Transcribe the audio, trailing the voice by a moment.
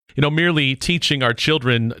Merely teaching our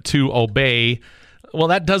children to obey, well,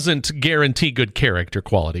 that doesn't guarantee good character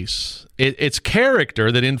qualities. It's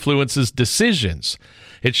character that influences decisions.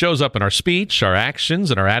 It shows up in our speech, our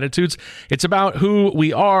actions, and our attitudes. It's about who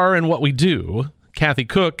we are and what we do. Kathy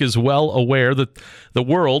Koch is well aware that the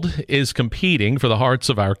world is competing for the hearts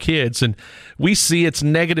of our kids, and we see its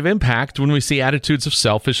negative impact when we see attitudes of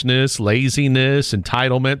selfishness, laziness,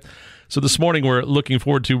 entitlement. So this morning, we're looking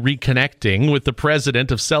forward to reconnecting with the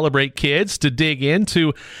president of Celebrate Kids to dig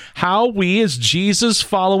into how we as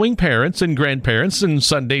Jesus-following parents and grandparents and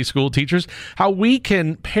Sunday school teachers, how we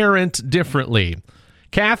can parent differently.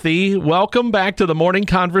 Kathy, welcome back to the Morning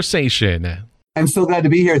Conversation. I'm so glad to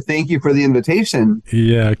be here. Thank you for the invitation.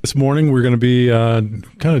 Yeah, this morning we're going to be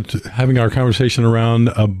kind of having our conversation around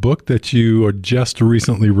a book that you just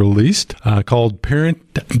recently released called Parent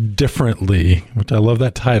Differently, which I love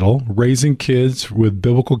that title, Raising Kids with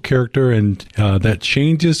Biblical Character and That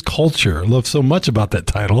Changes Culture. I love so much about that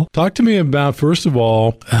title. Talk to me about, first of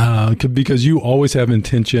all, because you always have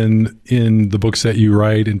intention in the books that you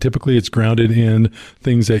write, and typically it's grounded in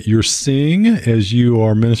things that you're seeing as you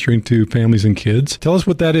are ministering to families and kids. Tell us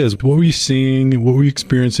what that is. What were you seeing? What were you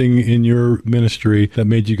experiencing in your ministry that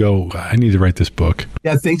made you go, I need to write this book?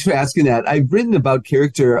 Yeah, thanks for asking that. I've written about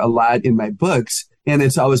character a lot in my books, and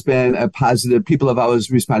it's always been a positive. People have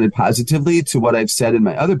always responded positively to what I've said in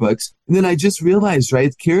my other books. And then I just realized,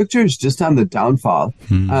 right, character is just on the downfall.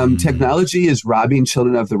 Technology is robbing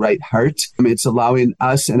children of the right heart. It's allowing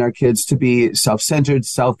us and our kids to be self-centered,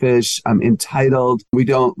 selfish, entitled. We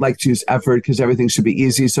don't like to use effort because everything should be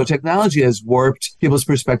easy. So technology has warped people's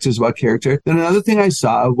perspectives about character. Then another thing I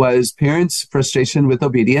saw was parents' frustration with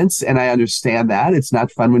obedience. And I understand that. It's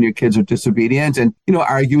not fun when your kids are disobedient and,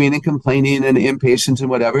 arguing and complaining and impatient and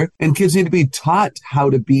whatever. And kids need to be taught how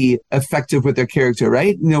to be effective with their character,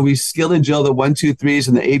 right? We skill and drill the 1, 2, 3s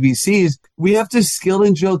and the ABCs. We have to skill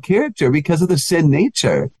and drill character because of the sin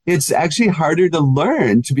nature. It's actually harder to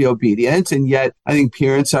learn to be obedient. And yet I think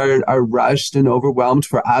parents are rushed and overwhelmed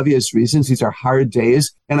for obvious reasons. These are hard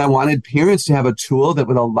days. And I wanted parents to have a tool that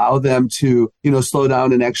would allow them to, slow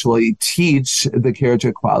down and actually teach the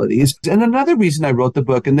character qualities. And another reason I wrote the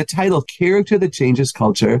book, and the title, Character That Changes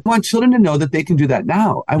Culture, I want children to know that they can do that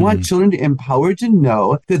now. I want children to empowered to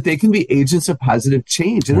know that they can be agents of positive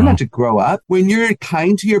change. They don't have to grow up. When you're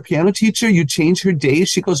kind to your piano teacher, you change her day.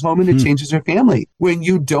 She goes home and it changes her family. When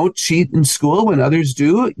you don't cheat in school when others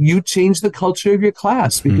do, you change the culture of your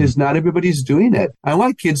class because not everybody's doing it. I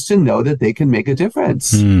want kids to know that they can make a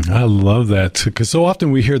difference. I love that, because so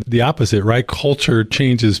often we hear the opposite, right? Culture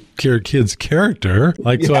changes kids' character.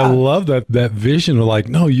 So I love that vision of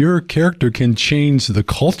no, your character can change the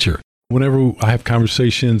culture. Whenever I have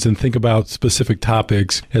conversations and think about specific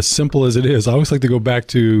topics, as simple as it is, I always like to go back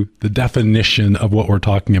to the definition of what we're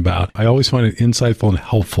talking about. I always find it insightful and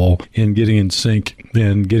helpful in getting in sync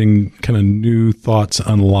and getting kind of new thoughts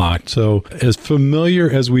unlocked. So as familiar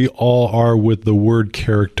as we all are with the word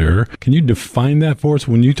character, can you define that for us?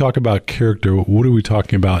 When you talk about character, what are we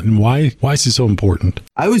talking about, and why is it so important?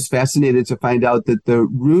 I was fascinated to find out that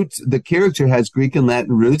the character has Greek and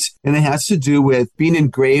Latin roots, and it has to do with being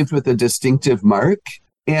engraved with a distinctive mark.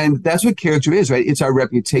 And that's what character is, right? It's our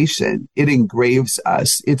reputation. It engraves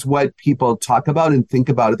us. It's what people talk about and think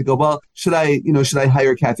about. They go, well, should I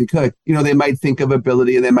hire Kathy Koch? They might think of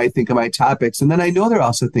ability and they might think of my topics. And then I know they're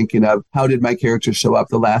also thinking of how did my character show up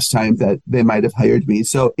the last time that they might have hired me.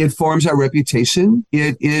 So it forms our reputation.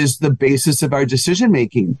 It is the basis of our decision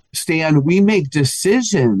making. Stan, we make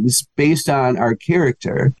decisions based on our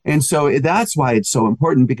character. And so that's why it's so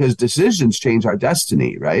important, because decisions change our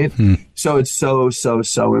destiny, right? So it's so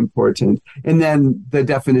important. And then the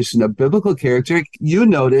definition of biblical character, you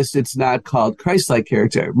noticed it's not called Christ-like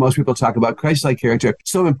character. Most people talk about Christ-like character.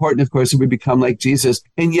 So important, of course, if we become like Jesus,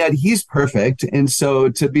 and yet he's perfect. And so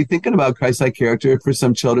to be thinking about Christ-like character for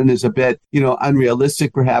some children is a bit,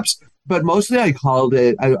 unrealistic perhaps. But mostly I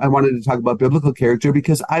wanted to talk about biblical character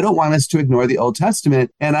because I don't want us to ignore the Old Testament,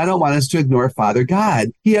 and I don't want us to ignore Father God.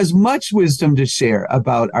 He has much wisdom to share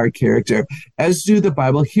about our character, as do the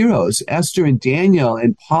Bible heroes, Esther and Daniel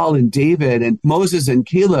and Paul and David and Moses and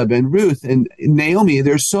Caleb and Ruth and Naomi.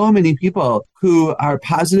 There's so many people who are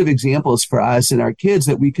positive examples for us and our kids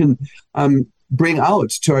that we can bring out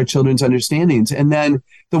to our children's understandings. And then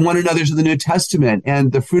the one another's of the New Testament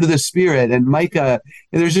and the fruit of the Spirit and Micah.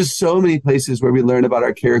 And there's just so many places where we learn about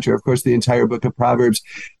our character. Of course, the entire book of Proverbs.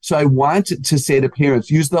 So I want to say to parents,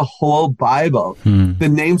 use the whole Bible, the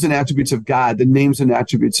names and attributes of God, the names and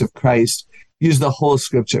attributes of Christ. use the whole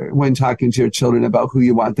scripture when talking to your children about who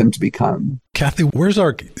you want them to become. Kathy, where's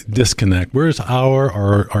our disconnect? Where's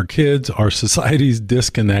our kids, our society's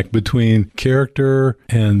disconnect between character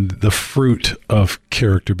and the fruit of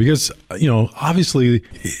character? Because, obviously,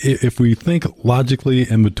 if we think logically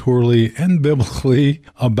and maturely and biblically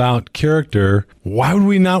about character, why would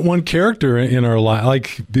we not want character in our life?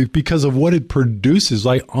 Like, because of what it produces.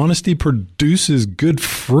 Like, honesty produces good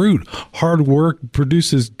fruit. Hard work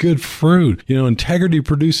produces good fruit. Integrity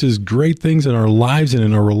produces great things in our lives and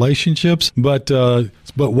in our relationships. But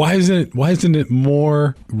why isn't it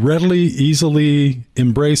more readily, easily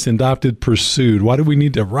embraced, adopted, pursued? Why do we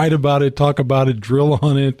need to write about it, talk about it, drill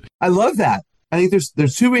on it? I love that. I think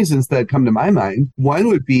there's two reasons that come to my mind. One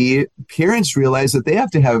would be parents realize that they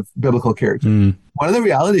have to have biblical character. One of the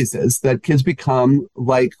realities is that kids become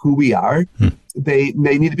like who we are. They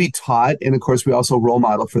need to be taught. And of course, we also role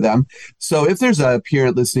model for them. So if there's a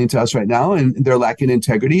parent listening to us right now and they're lacking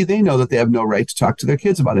integrity, they know that they have no right to talk to their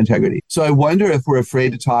kids about integrity. So I wonder if we're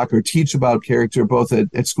afraid to talk or teach about character, both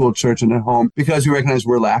at school, church, and at home, because we recognize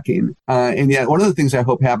we're lacking. And yet one of the things I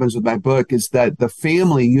hope happens with my book is that the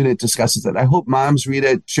family unit discusses it. I hope moms read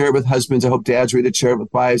it, share it with husbands. I hope dads read it, share it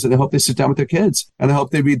with wives. And I hope they sit down with their kids. And I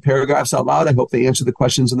hope they read paragraphs out loud. I hope they answer the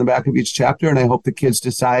questions in the back of each chapter. And I hope the kids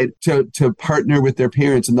decide to partner with their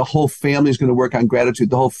parents, and the whole family is going to work on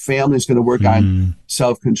gratitude. The whole family is going to work on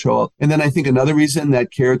self-control. And then I think another reason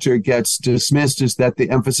that character gets dismissed is that the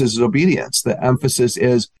emphasis is obedience. The emphasis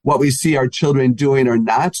is what we see our children doing or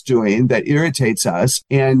not doing that irritates us.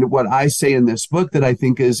 And what I say in this book that I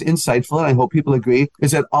think is insightful, and I hope people agree,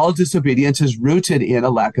 is that all disobedience is rooted in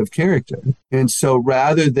a lack of character. And so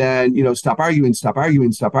rather than, stop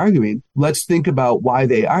arguing, let's think about why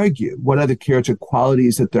they argue. What are the character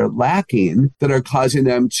qualities that they're lacking that are causing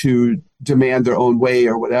them to demand their own way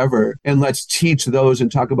or whatever? And let's teach those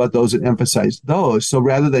and talk about those and emphasize those. So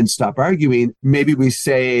rather than stop arguing, maybe we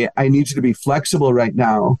say, I need you to be flexible right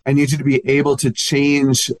now. I need you to be able to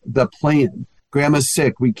change the plan. Grandma's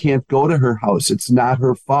sick. We can't go to her house. It's not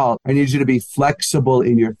her fault. I need you to be flexible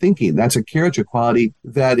in your thinking. That's a character quality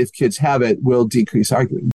that if kids have it will decrease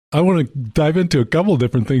arguing. I want to dive into a couple of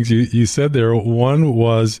different things you said there. One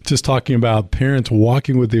was just talking about parents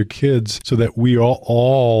walking with their kids so that we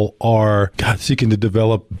all are seeking to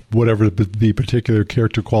develop whatever the particular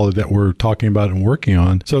character quality that we're talking about and working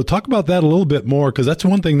on. So talk about that a little bit more, because that's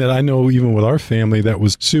one thing that I know even with our family that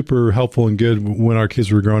was super helpful and good when our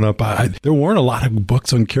kids were growing up. There weren't a lot of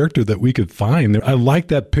books on character that we could find. I like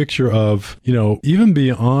that picture of, even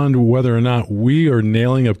beyond whether or not we are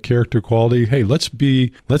nailing up character quality, hey, let's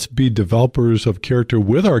be developers of character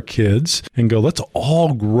with our kids and go, let's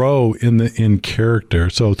all grow in character.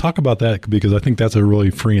 So talk about that, because I think that's a really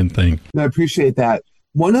freeing thing. I appreciate that.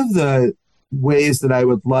 One of the ways that I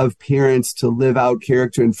would love parents to live out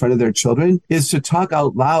character in front of their children is to talk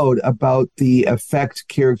out loud about the effect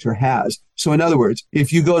character has. So in other words,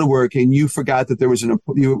 if you go to work and you forgot that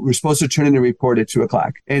you were supposed to turn in a report at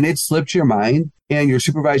 2:00 and it slipped your mind, and your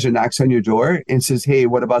supervisor knocks on your door and says, hey,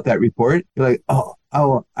 what about that report? You're like,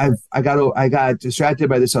 I got distracted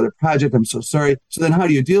by this other project. I'm so sorry. So then how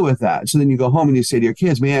do you deal with that? So then you go home and you say to your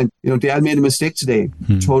kids, man, dad made a mistake today.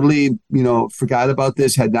 Totally, forgot about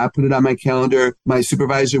this, had not put it on my calendar. My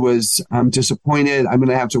supervisor was disappointed. I'm going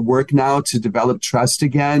to have to work now to develop trust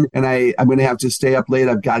again. And I'm going to have to stay up late.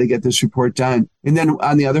 I've got to get this report done. And then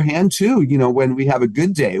on the other hand, too, when we have a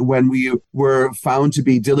good day, when we were found to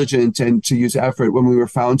be diligent and to use effort, when we were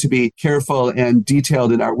found to be careful and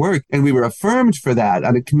detailed in our work, and we were affirmed for that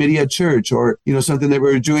on a committee at church or, something that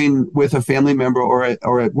we were doing with a family member or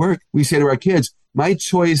at work, we say to our kids, my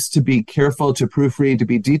choice to be careful, to proofread, to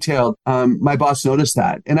be detailed, my boss noticed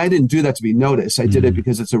that. And I didn't do that to be noticed. I did it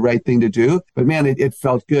because it's the right thing to do. But man, it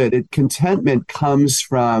felt good. Contentment comes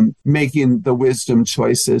from making the wisdom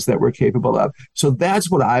choices that we're capable of. So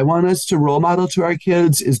that's what I want us to role model to our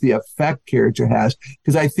kids, is the effect character has.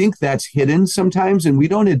 Because I think that's hidden sometimes, and we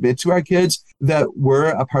don't admit to our kids that we're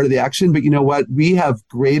a part of the action. But you know what? We have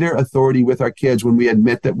greater authority with our kids when we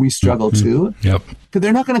admit that we struggle too. Yep. Because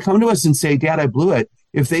they're not going to come to us and say, Dad, I blew it,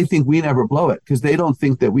 if they think we never blow it, because they don't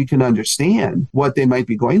think that we can understand what they might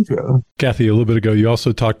be going through. Kathy, a little bit ago, you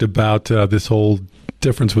also talked about this whole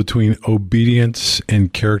difference between obedience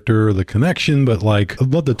and character, the connection, but like,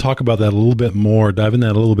 I'd love to talk about that a little bit more, dive in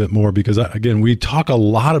that a little bit more, because again, we talk a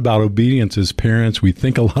lot about obedience as parents. We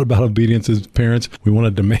think a lot about obedience as parents. We want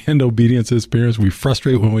to demand obedience as parents. We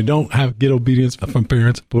frustrate when we don't get obedience from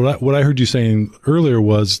parents. But what I heard you saying earlier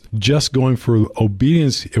was just going for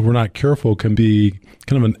obedience, if we're not careful, can be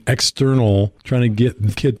kind of an external, trying to get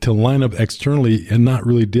the kid to line up externally and not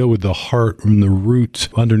really deal with the heart and the roots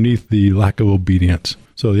underneath the lack of obedience.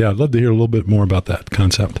 So yeah, I'd love to hear a little bit more about that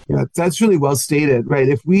concept. Yeah, that's really well stated, right?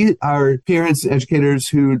 If we are parents, educators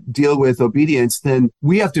who deal with obedience, then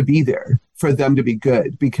we have to be there for them to be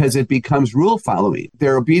good, because it becomes rule following.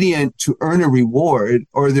 They're obedient to earn a reward,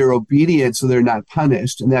 or they're obedient so they're not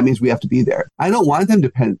punished. And that means we have to be there. I don't want them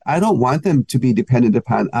to be dependent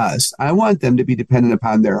upon us. I want them to be dependent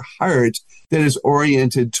upon their heart that is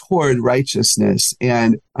oriented toward righteousness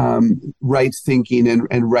and right thinking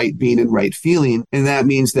and right being and right feeling. And that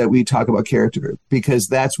means that we talk about character, because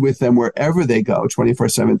that's with them wherever they go,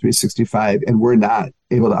 24/7, 365, and we're not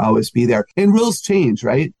able to always be there. And rules change,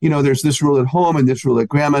 right? There's this rule at home and this rule at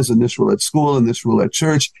grandma's and this rule at school and this rule at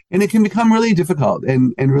church. And it can become really difficult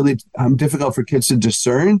and really difficult for kids to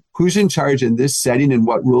discern who's in charge in this setting and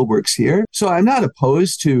what rule works here. So I'm not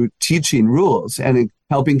opposed to teaching rules and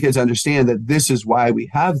helping kids understand that this is why we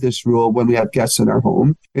have this rule when we have guests in our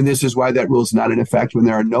home. And this is why that rule is not in effect when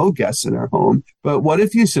there are no guests in our home. But what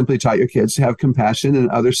if you simply taught your kids to have compassion and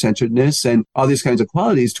other-centeredness and all these kinds of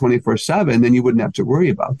qualities 24/7, then you wouldn't have to worry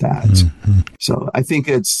about that. Mm-hmm. So I think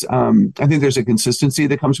I think there's a consistency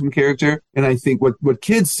that comes from character. And I think what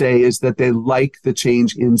kids say is that they like the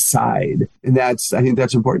change inside. And I think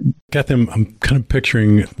that's important. Kathy, I'm kind of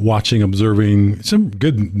picturing observing some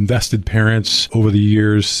good invested parents over the years.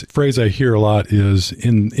 Phrase I hear a lot is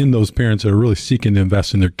in those parents that are really seeking to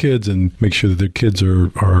invest in their kids and make sure that their kids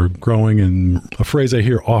are growing. And a phrase I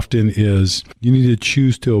hear often is, you need to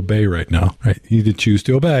choose to obey right now, right? You need to choose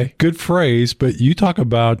to obey. Good phrase, but you talk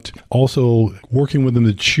about also working with them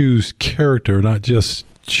to choose character, not just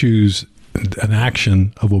choose an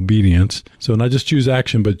action of obedience. So not just choose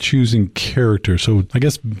action, but choosing character. So I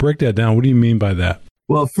guess break that down. What do you mean by that?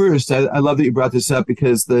 Well, first, I love that you brought this up,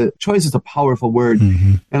 because the choice is a powerful word.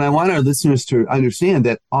 Mm-hmm. And I want our listeners to understand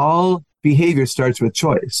that all behavior starts with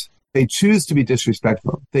choice. They choose to be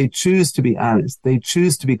disrespectful. They choose to be honest. They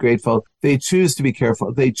choose to be grateful. They choose to be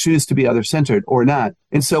careful. They choose to be other-centered or not.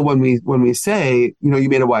 And so when we say, you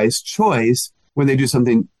made a wise choice, when they do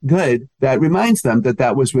something good, that reminds them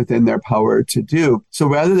that was within their power to do. So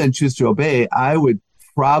rather than choose to obey, I would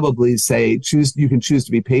probably say you can choose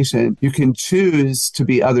to be patient. You can choose to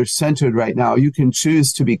be other-centered right now. You can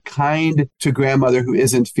choose to be kind to grandmother who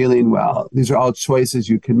isn't feeling well. These are all choices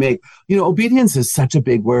you can make. Obedience is such a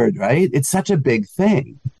big word, right? It's such a big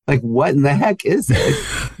thing. Like, what in the heck is it?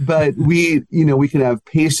 But we can have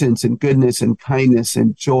patience and goodness and kindness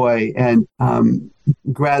and joy and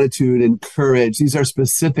gratitude and courage. These are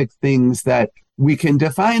specific things that we can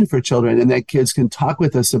define for children and that kids can talk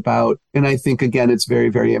with us about. And I think, again, it's very,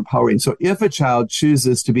 very empowering. So if a child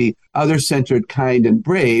chooses to be other-centered, kind, and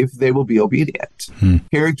brave, they will be obedient.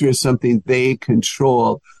 Character is something they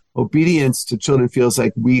control. Obedience to children feels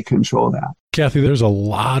like we control that. Kathy, there's a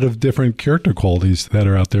lot of different character qualities that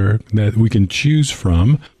are out there that we can choose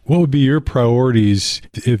from. What would be your priorities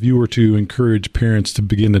if you were to encourage parents to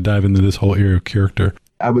begin to dive into this whole area of character?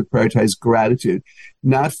 I would prioritize gratitude,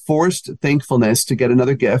 not forced thankfulness to get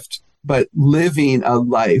another gift, but living a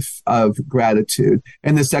life of gratitude.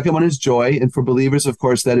 And the second one is joy. And for believers, of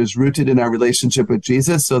course, that is rooted in our relationship with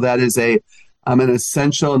Jesus. So that is an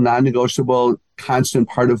essential, non-negotiable, constant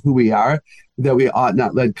part of who we are that we ought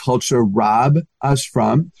not let culture rob us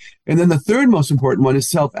from. And then the third most important one is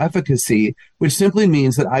self-efficacy, which simply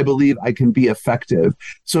means that I believe I can be effective.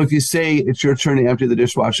 So if you say it's your turn to empty the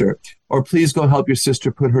dishwasher, or please go help your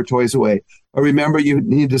sister put her toys away, or remember you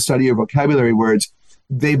need to study your vocabulary words,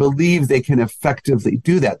 they believe they can effectively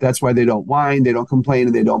do that. That's why they don't whine, they don't complain,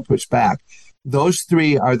 and they don't push back. Those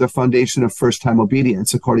three are the foundation of first-time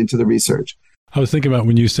obedience, according to the research. I was thinking about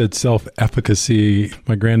when you said self-efficacy.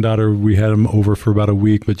 My granddaughter, we had him over for about a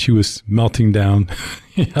week, but she was melting down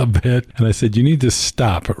a bit. And I said, you need to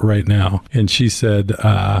stop right now. And she said,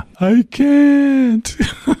 I can't.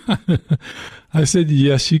 I said,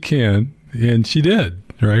 yes, you can. And she did.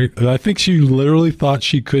 Right. I think she literally thought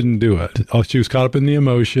she couldn't do it. Oh, she was caught up in the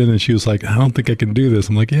emotion and she was like, I don't think I can do this.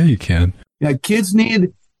 I'm like, yeah, you can. Yeah, kids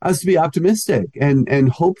need us to be optimistic and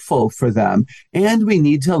hopeful for them. And we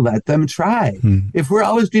need to let them try. If we're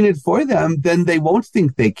always doing it for them, then they won't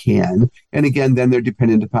think they can. And again, then they're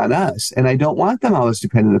dependent upon us. And I don't want them always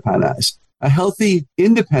dependent upon us. a healthy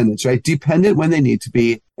independence, right? Dependent when they need to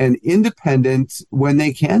be and independent when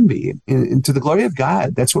they can be, and to the glory of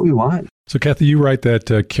God. That's what we want. So, Kathy, you write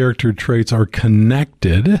that character traits are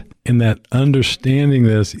connected and that understanding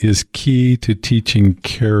this is key to teaching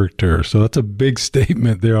character. So that's a big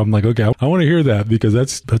statement there. I'm like, okay, I want to hear that because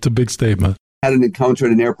that's a big statement. I had an encounter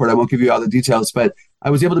at an airport. I won't give you all the details, but I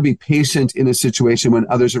was able to be patient in a situation when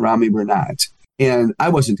others around me were not. And I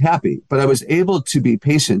wasn't happy, but I was able to be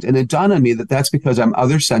patient. And it dawned on me that that's because I'm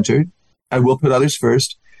other-centered. I will put others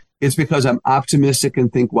first. It's because I'm optimistic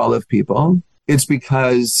and think well of people. It's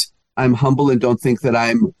because I'm humble and don't think that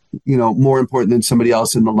I'm, more important than somebody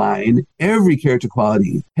else in the line. Every character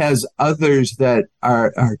quality has others that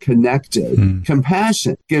are connected.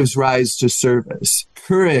 Compassion gives rise to service.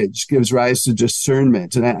 Courage gives rise to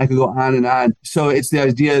discernment. And I could go on and on. So it's the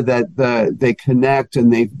idea that they connect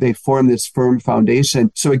and they form this firm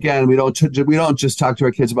foundation. So again, we don't just talk to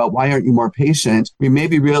our kids about why aren't you more patient? We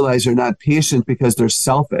maybe realize they're not patient because they're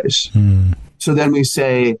selfish. So then we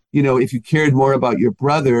say, if you cared more about your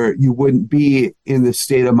brother, you wouldn't be in the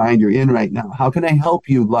state of mind you're in right now. How can I help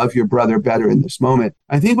you love your brother better in this moment?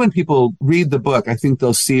 I think when people read the book, I think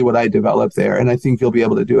they'll see what I developed there, and I think you'll be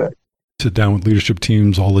able to do it. Sit down with leadership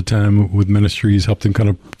teams all the time with ministries, help them kind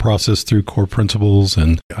of process through core principles.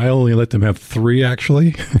 And I only let them have 3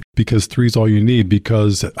 actually, because 3 is all you need,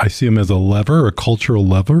 because I see them as a lever, a cultural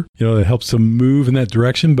lever, that helps them move in that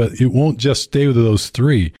direction, but it won't just stay with those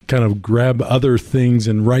 3, kind of grab other things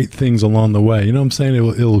and write things along the way. You know what I'm saying?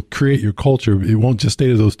 It'll create your culture. It won't just stay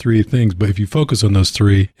to those 3 things, but if you focus on those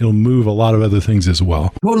 3, it'll move a lot of other things as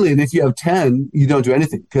well. Totally. And if you have 10, you don't do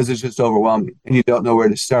anything because it's just overwhelming and you don't know where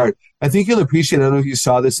to start. I think you'll appreciate, I don't know if you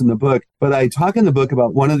saw this in the book, but I talk in the book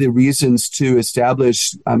about one of the reasons to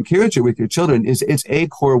establish character with your children is it's a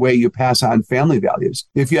core way you pass on family values.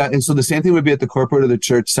 And so the same thing would be at the corporate or the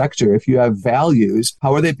church sector. If you have values,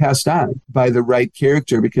 how are they passed on? By the right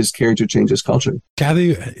character, because character changes culture.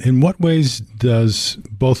 Kathy, in what ways does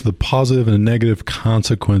both the positive and negative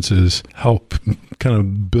consequences help kind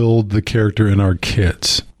of build the character in our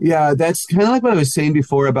kids? Yeah, that's kind of like what I was saying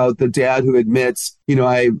before about the dad who admits,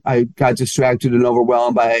 I got distracted and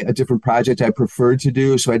overwhelmed by a different project I preferred to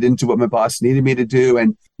do, so I didn't do what my boss needed me to do,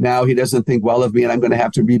 and now he doesn't think well of me, and I'm going to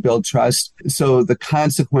have to rebuild trust. So the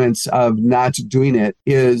consequence of not doing it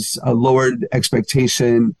is a lowered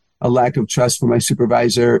expectation, a lack of trust for my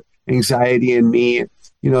supervisor, anxiety in me.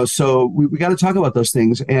 So we got to talk about those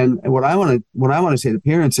things. And what I want to say to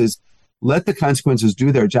parents is, let the consequences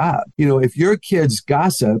do their job. If your kids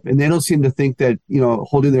gossip and they don't seem to think that,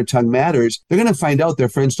 holding their tongue matters, they're going to find out their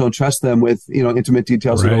friends don't trust them with, intimate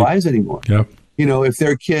details of their lives anymore. Yep. If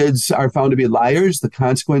their kids are found to be liars, the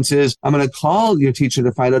consequence is I'm going to call your teacher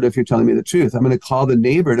to find out if you're telling me the truth. I'm going to call the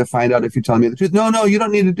neighbor to find out if you're telling me the truth. No, you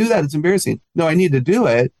don't need to do that. It's embarrassing. No, I need to do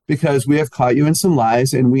it because we have caught you in some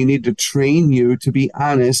lies and we need to train you to be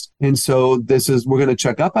honest. And so we're going to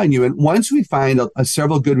check up on you. And once we find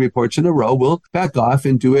several good reports in a row, we'll back off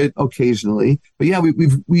and do it occasionally. But yeah,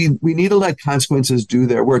 we need to let consequences do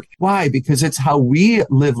their work. Why? Because it's how we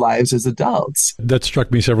live lives as adults. That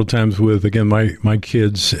struck me several times with, again, my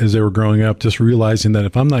kids as they were growing up, just realizing that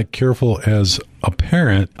if I'm not careful as a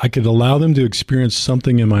parent, I could allow them to experience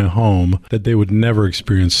something in my home that they would never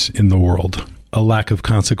experience in the world. A lack of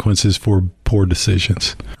consequences for poor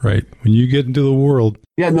decisions, right? When you get into the world.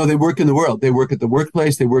 Yeah, no, they work in the world. They work at the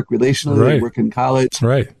workplace. They work relationally. They work in college.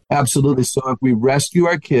 Right. Absolutely. So if we rescue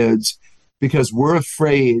our kids because we're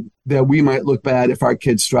afraid that we might look bad if our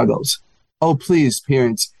kid struggles. Oh, please,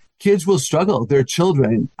 parents, kids will struggle. They're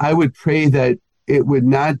children. I would pray that it would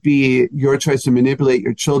not be your choice to manipulate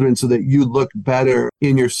your children so that you look better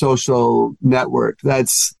in your social network.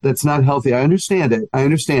 That's not healthy. I understand it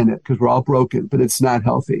because we're all broken, but it's not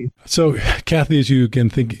healthy. So, Kathy, as you again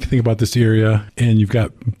think about this area, and we've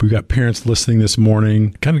got parents listening this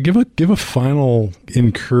morning, kind of give a final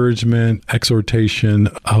encouragement, exhortation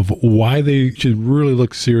of why they should really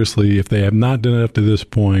look seriously, if they have not done it up to this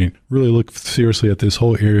point, really look seriously at this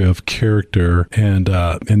whole area of character and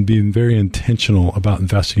being very intentional about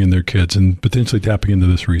investing in their kids and potentially tapping into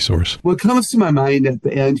this resource. What comes to my mind at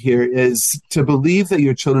the end here is to believe that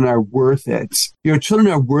your children are worth it. Your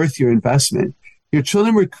children are worth your investment. Your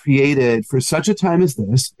children were created for such a time as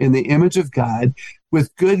this in the image of God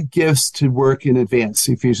with good gifts to work in advance.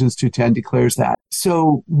 Ephesians 2:10 declares that.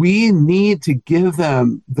 So we need to give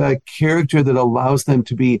them the character that allows them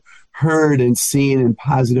to be heard and seen in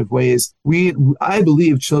positive ways. I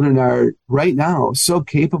believe children are right now so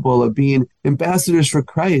capable of being ambassadors for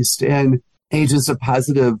Christ and agents of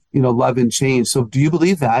positive, love and change. So do you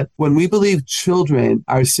believe that? When we believe children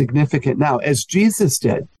are significant now, as Jesus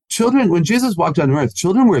did, Children, when Jesus walked on earth,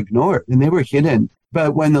 children were ignored and they were hidden.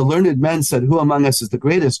 But when the learned men said, who among us is the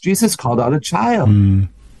greatest? Jesus called out a child.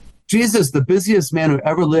 Jesus, the busiest man who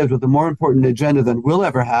ever lived with a more important agenda than we'll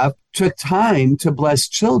ever have, took time to bless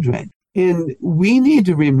children. And we need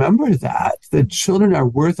to remember that children are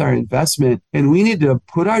worth our investment, and we need to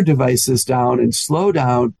put our devices down and slow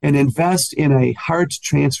down and invest in a heart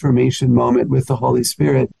transformation moment with the Holy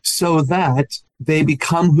Spirit so that they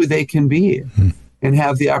become who they can be. And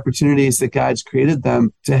have the opportunities that God's created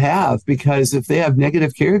them to have, because if they have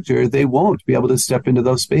negative character, they won't be able to step into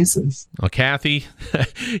those spaces. Well, Kathy,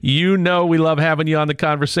 we love having you on the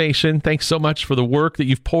conversation. Thanks so much for the work that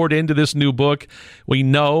you've poured into this new book. We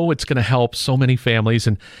know it's going to help so many families,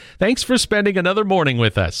 and thanks for spending another morning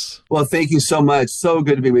with us. Well, thank you so much. So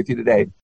good to be with you today.